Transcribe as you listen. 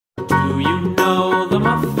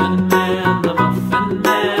Muffin Man, the Muffin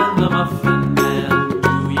Man, the Muffin Man?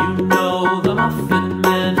 Do you know the Muffin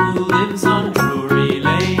Man who lives on Drury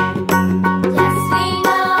Lane? Yes, we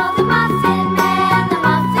know the Muffin Man, the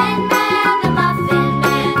Muffin Man, the Muffin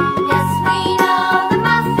Man. Yes, we know the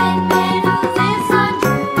Muffin Man who lives on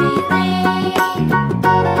Drury Lane.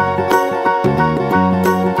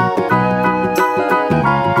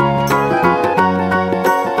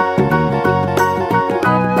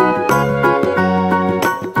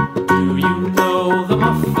 Do you know the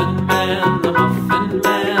Muffin Man, the Muffin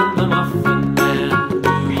Man, the Muffin Man?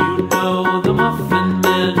 Do you know the Muffin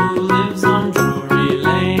Man who lives on Drury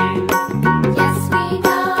Lane? Yes, we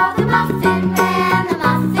know the Muffin Man, the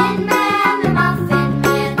Muffin Man, the Muffin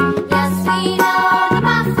Man. Yes, we know the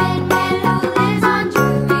Muffin Man who lives on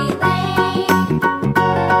Drury Lane.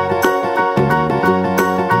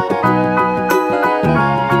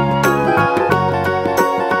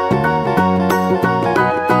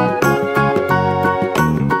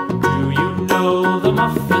 Do you know the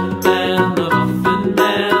Muffin Man, the Muffin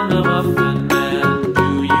Man, the Muffin Man?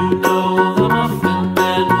 Do you know the Muffin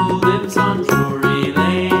Man who lives on Drury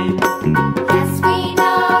Lane? Yes, we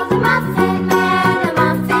know the Muffin Man, the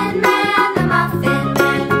Muffin Man, the Muffin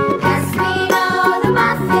Man. Yes, we know the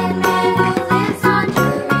Muffin Man who lives on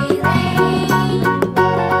Drury Lane.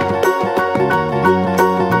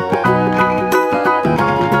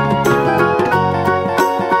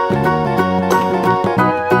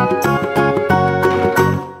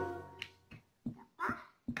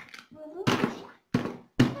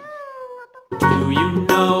 Do you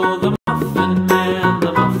know the Muffin Man,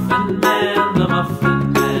 the Muffin Man, the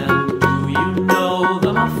Muffin Man? Do you know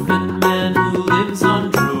the Muffin Man who lives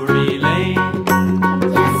on Drury Lane?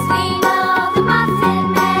 Yes, we know the Muffin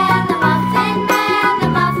Man, the Muffin Man, the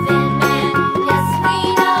Muffin Man. Yes, we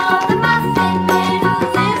know the Muffin Man who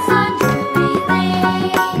lives on Drury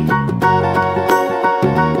Lane.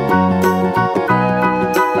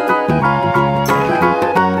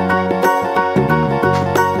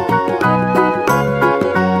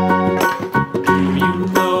 Do you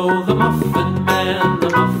know the Muffin Man, the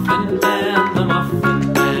Muffin Man, the Muffin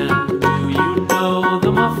Man? Do you know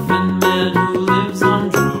the Muffin Man who lives on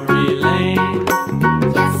Drury Lane?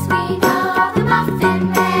 Yes, we know the Muffin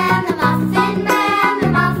Man, the Muffin Man, the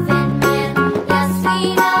Muffin Man. Yes,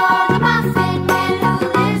 we know the Muffin Man who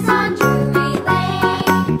lives on Drury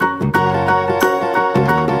Lane.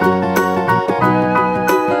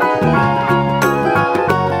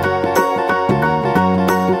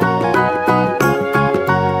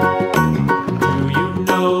 Do you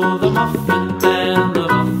know the Muffin Man, the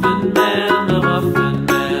Muffin Man, the Muffin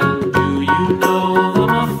Man? Do you know the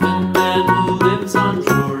Muffin Man who lives on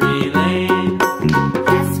Drury Lane?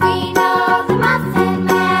 Yes, we know the Muffin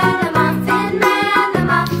Man, the Muffin Man, the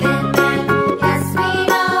Muffin Man. Yes, we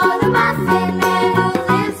know the Muffin Man who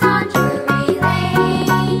lives on Drury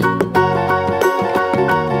Lane.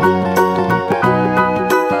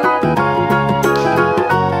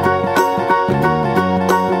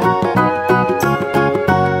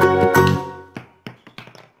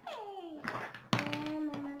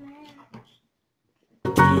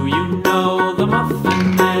 Do you know the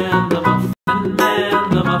Muffin Man, the Muffin Man,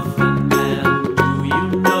 the Muffin Man? Do you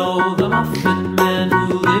know the Muffin Man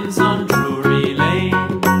who lives on Drury Lane?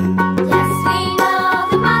 Yes, we know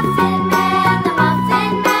the Muffin Man, the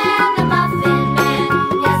Muffin Man, the Muffin Man.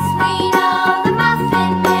 Yes, we know the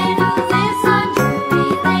Muffin Man who lives on Drury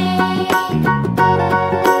Lane.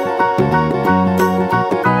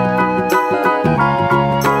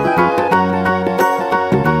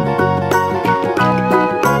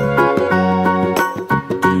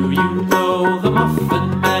 Do you know the Muffin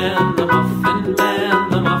Man, the Muffin Man,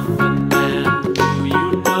 the Muffin Man? Do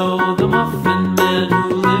you know the Muffin Man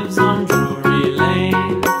who lives on Drury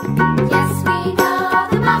Lane? Yes, we know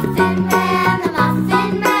the Muffin Man, the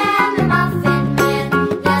Muffin Man, the Muffin Man.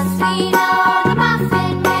 Yes, we know the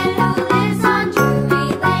Muffin Man who lives on Drury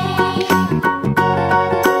Lane.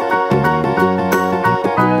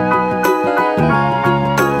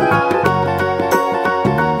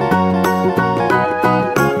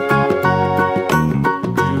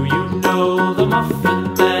 Do you know the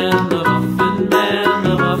Muffin Man, the Muffin Man,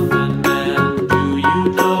 the Muffin Man?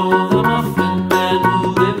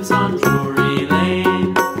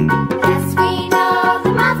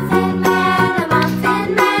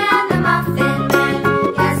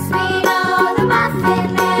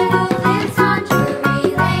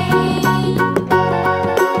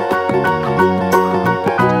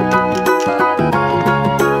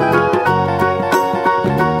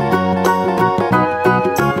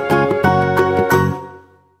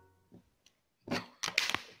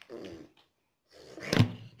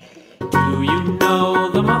 you know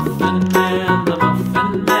the Muffin Man, the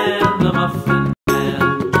Muffin Man, the Muffin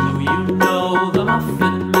Man? Do you know the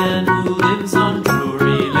Muffin Man who lives on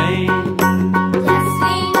Drury Lane? Yes,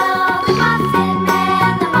 we know the Muffin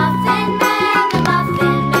Man, the Muffin Man, the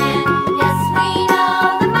Muffin Man. Yes, we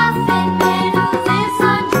know the Muffin Man who lives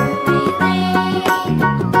on Drury Lane.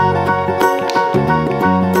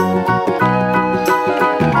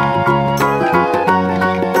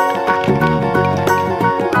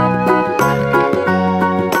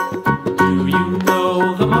 Do you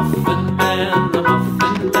know the Muffin Man, the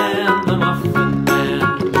Muffin Man, the Muffin Man?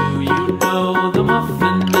 Do you know the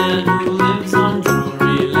Muffin Man who lives on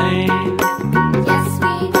Drury Lane? Yes,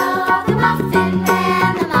 we know the Muffin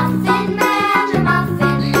Man, the Muffin Man, the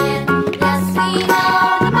Muffin Man. Yes, we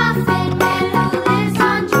know the Muffin Man who lives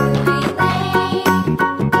on Drury Lane.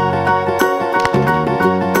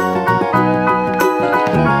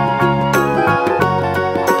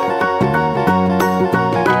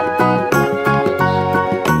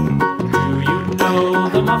 Do you know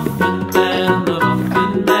the Muffin Man, the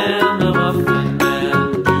Muffin Man, the Muffin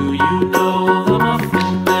Man? Do you know the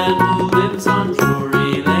Muffin Man who lives on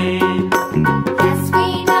Drury Lane? Yes, we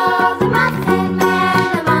know the Muffin Man,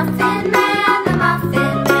 the Muffin Man, the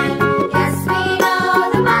Muffin Man. Yes, we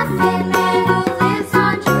know the Muffin Man who lives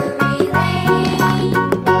on Drury Lane.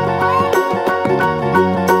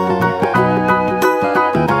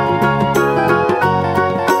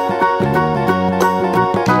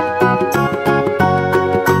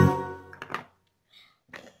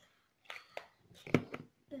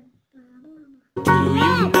 Do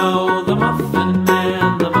you know the Muffin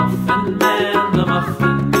Man, the Muffin Man, the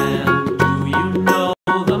Muffin Man? Do you know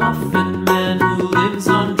the Muffin Man who lives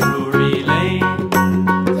on Drury Lane?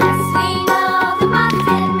 Yes, we know the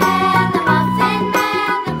Muffin Man, the Muffin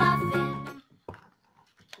Man, the Muffin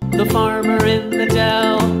Man. The farmer in the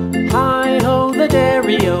dell, hi-ho the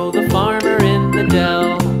dairy-o, the farmer in the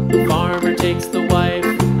dell. The farmer takes the wife,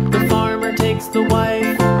 the farmer takes the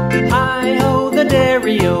wife, hi-ho the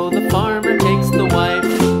dairy-o, the farmer takes the wife.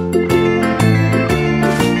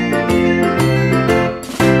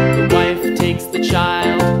 The wife takes the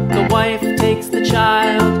child, the wife takes the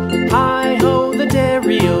child, hi-ho the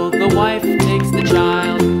dairy-o, the wife takes the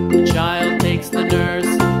child. The child takes the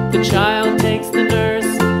nurse, the child takes the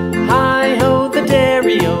nurse, hi-ho the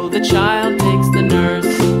dairy-o, the child takes the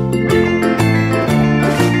nurse.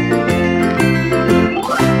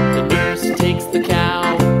 The nurse takes the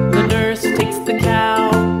cow, the nurse takes the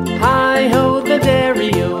cow, hi-ho the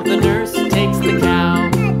dairy-o, the nurse takes the cow.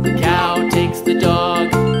 The cow takes the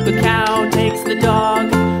dog, the cow takes the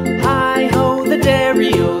dog, hi-ho the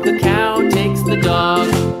dairy-o, the cow takes the dog.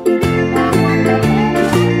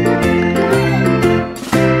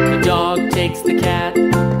 The dog takes the cat,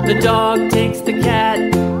 the dog takes the cat,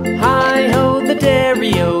 hi-ho the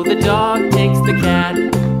dairy-o, the dog takes the cat.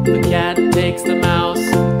 The cat takes the mouse,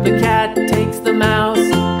 the cat takes the mouse,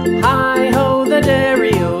 hi-ho the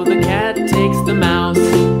dairy-o, the cat takes the mouse.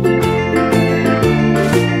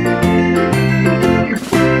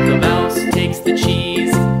 The mouse takes the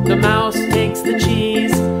cheese, the mouse takes the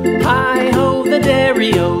cheese, hi-ho the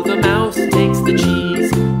dairy-o, the mouse takes the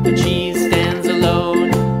cheese. The cheese stands alone,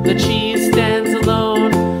 the cheese stands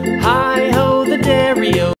alone, hi-ho the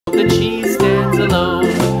dairy-o, the cheese stands alone,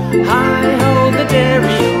 hi-ho the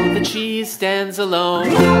dairy-o, the cheese stands alone.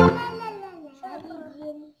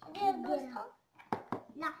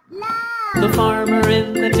 The farmer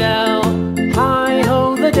in the dell,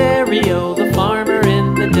 hi-ho the dairy-o, the farmer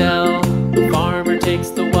in the dell. The farmer takes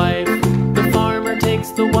the wife, the farmer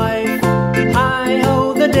takes the wife,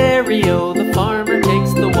 hi-ho the dairy-o, the farmer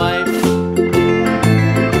takes the wife.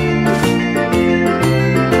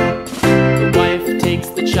 The wife takes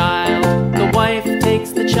the child, the wife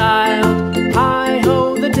takes the child,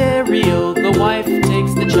 hi-ho the dairy-o, the wife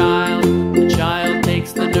takes the child. The child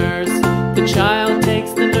takes the nurse, the child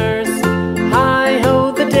takes the nurse,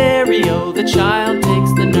 hi-ho the dairy-o, the child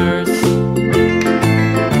takes the nurse.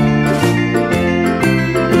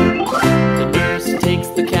 The nurse takes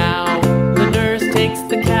the cow, the nurse takes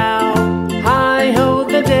the cow, hi-ho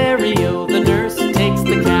the dairy-o, the nurse takes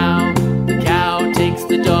the cow. The cow takes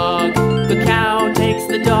the dog, the cow takes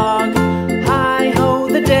the dog, hi-ho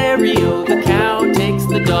the dairy-o, the cow takes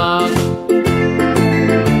the dog.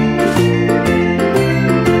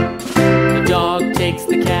 The dog takes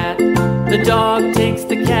the cat, the dog takes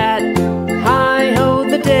the cat, hi-ho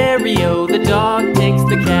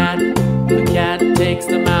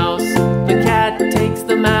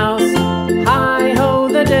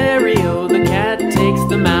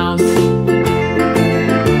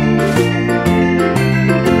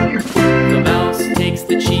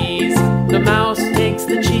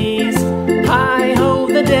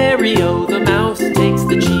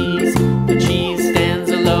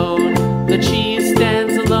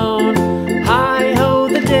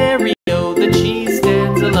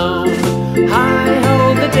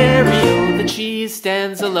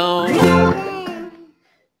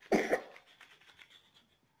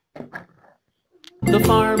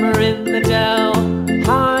farmer in the dell.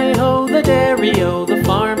 Hi-ho, the dairy-o, the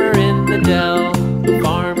farmer in the dell. The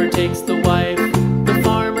farmer takes the wife, the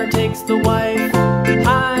farmer takes the wife.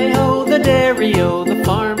 Hi-ho, the dairy-o, the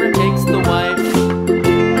farmer takes the wife.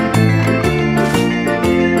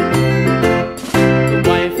 The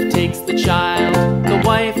wife takes the child, the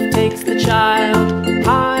wife takes the child.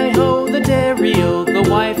 Hi-ho, the dairy-o, the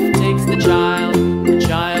wife takes the child. The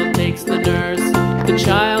child takes the nurse, the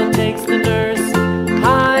child takes the nurse.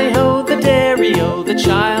 Hi-ho, the dairy-o, the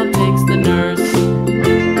child takes the nurse.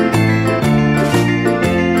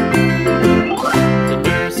 The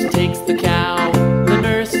nurse takes the cow, the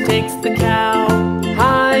nurse takes the cow.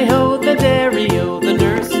 Hi-ho, the dairy-o, the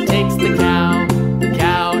nurse takes the cow. The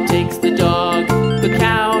cow takes the dog, the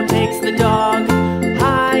cow takes the dog.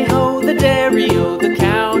 Hi-ho, the dairy-o, the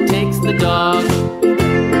cow takes the dog.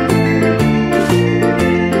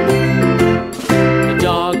 The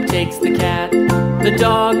dog takes the cat, the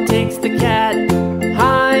dog takes the cat.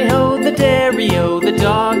 Hi-ho, the dairy-o, the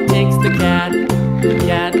dog takes the cat. The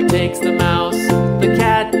cat takes the mouse, the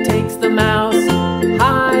cat takes the mouse.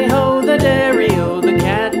 Hi-ho, the dairy-o, the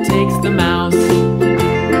cat takes the mouse.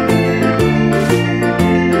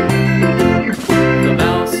 The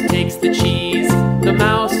mouse takes the cheese, the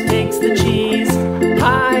mouse takes the cheese.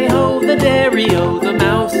 Hi-ho, the dairy-o, the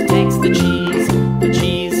mouse takes the cheese. The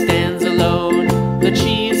cheese stands alone, the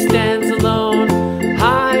cheese stands alone.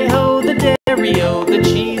 Hi-ho, the dairy-o, the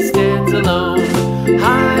cheese stands alone.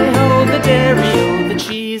 Hi-ho, the dairy-o, the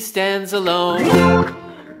cheese stands alone.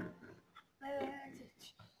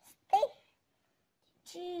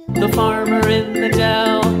 The farmer in the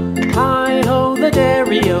dell. Hi-ho, the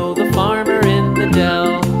dairy-o, the farmer in the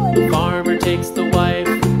dell. The farmer takes the wife,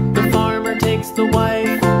 the farmer takes the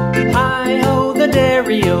wife. Hi-ho, the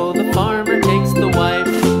dairy-o, the farmer takes the wife.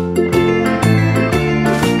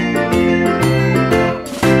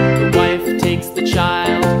 The wife takes the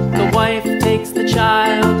child, the wife takes the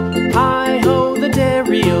child. Hi-ho, the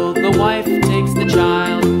dairy-o, the wife takes the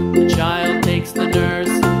child. The child takes the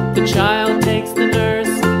nurse, the child takes the nurse.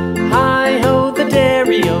 Hi-ho, the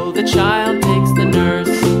dairy-o, the child takes the nurse.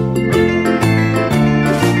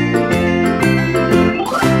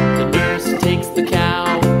 The nurse takes the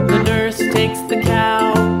cow, the nurse takes the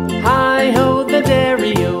cow. Hi-ho, the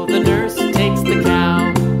dairy-o, the nurse takes the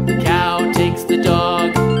cow. The cow takes the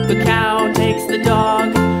dog, the cow takes the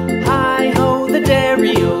dog. Hi-ho, the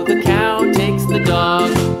dairy-o, the cow takes the dog.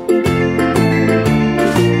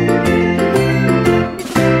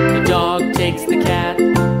 The dog takes the cat,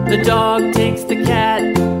 the dog takes the cat.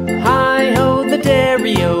 Hi-ho, the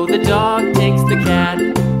dairy-o, the dog takes the cat.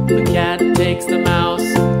 The cat takes the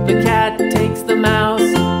mouse, the cat takes the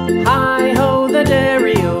mouse. Hi-ho, the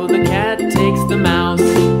dairy-o, the cat takes the mouse.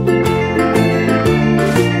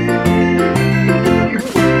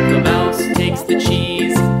 The mouse takes the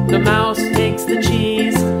cheese, the mouse takes the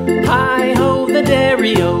cheese. Hi-ho, the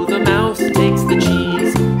dairy-o, the mouse takes the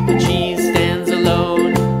cheese. The cheese stands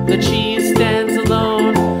alone, the cheese stands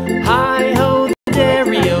alone. Hi-ho, the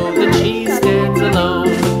dairy-o, the cheese stands alone.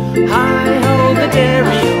 Hi-ho, the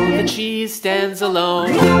dairy-o, the cheese stands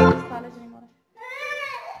alone.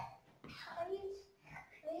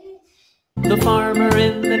 The farmer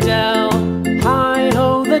in the dell.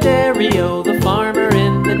 Hi-ho, the dairy-o, the farmer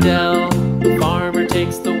in the dell. The farmer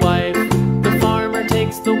takes the wife, the farmer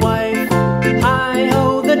takes the wife.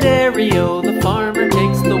 Hi-ho, the dairy-o, the farmer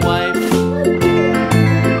takes the wife.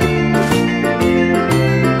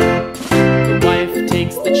 The wife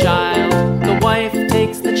takes the child, the wife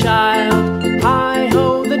takes the child.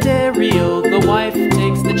 Hi-ho, the dairy-o, the wife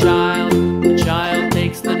takes the child. The child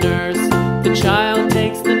takes the nurse, the child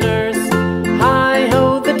takes the nurse.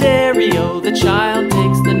 Hi-ho, the dairy-o, the child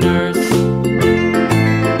takes the nurse.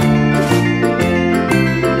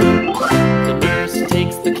 The nurse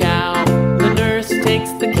takes the cow, the nurse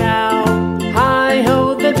takes the cow.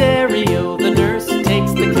 Hi-ho, the dairy-o, the nurse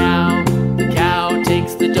takes the cow. The cow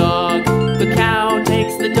takes the dog, the cow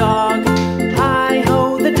takes the dog.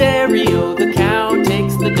 Hi-ho, the dairy-o, the cow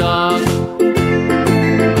takes the dog.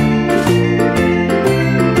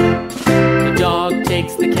 The dog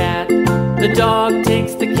takes the cat, the dog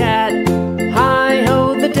takes the cat.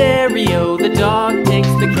 Hi-ho, the dairy-o, the dog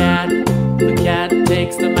takes the cat. The cat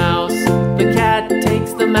takes the mouse, the cat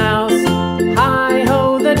takes the mouse.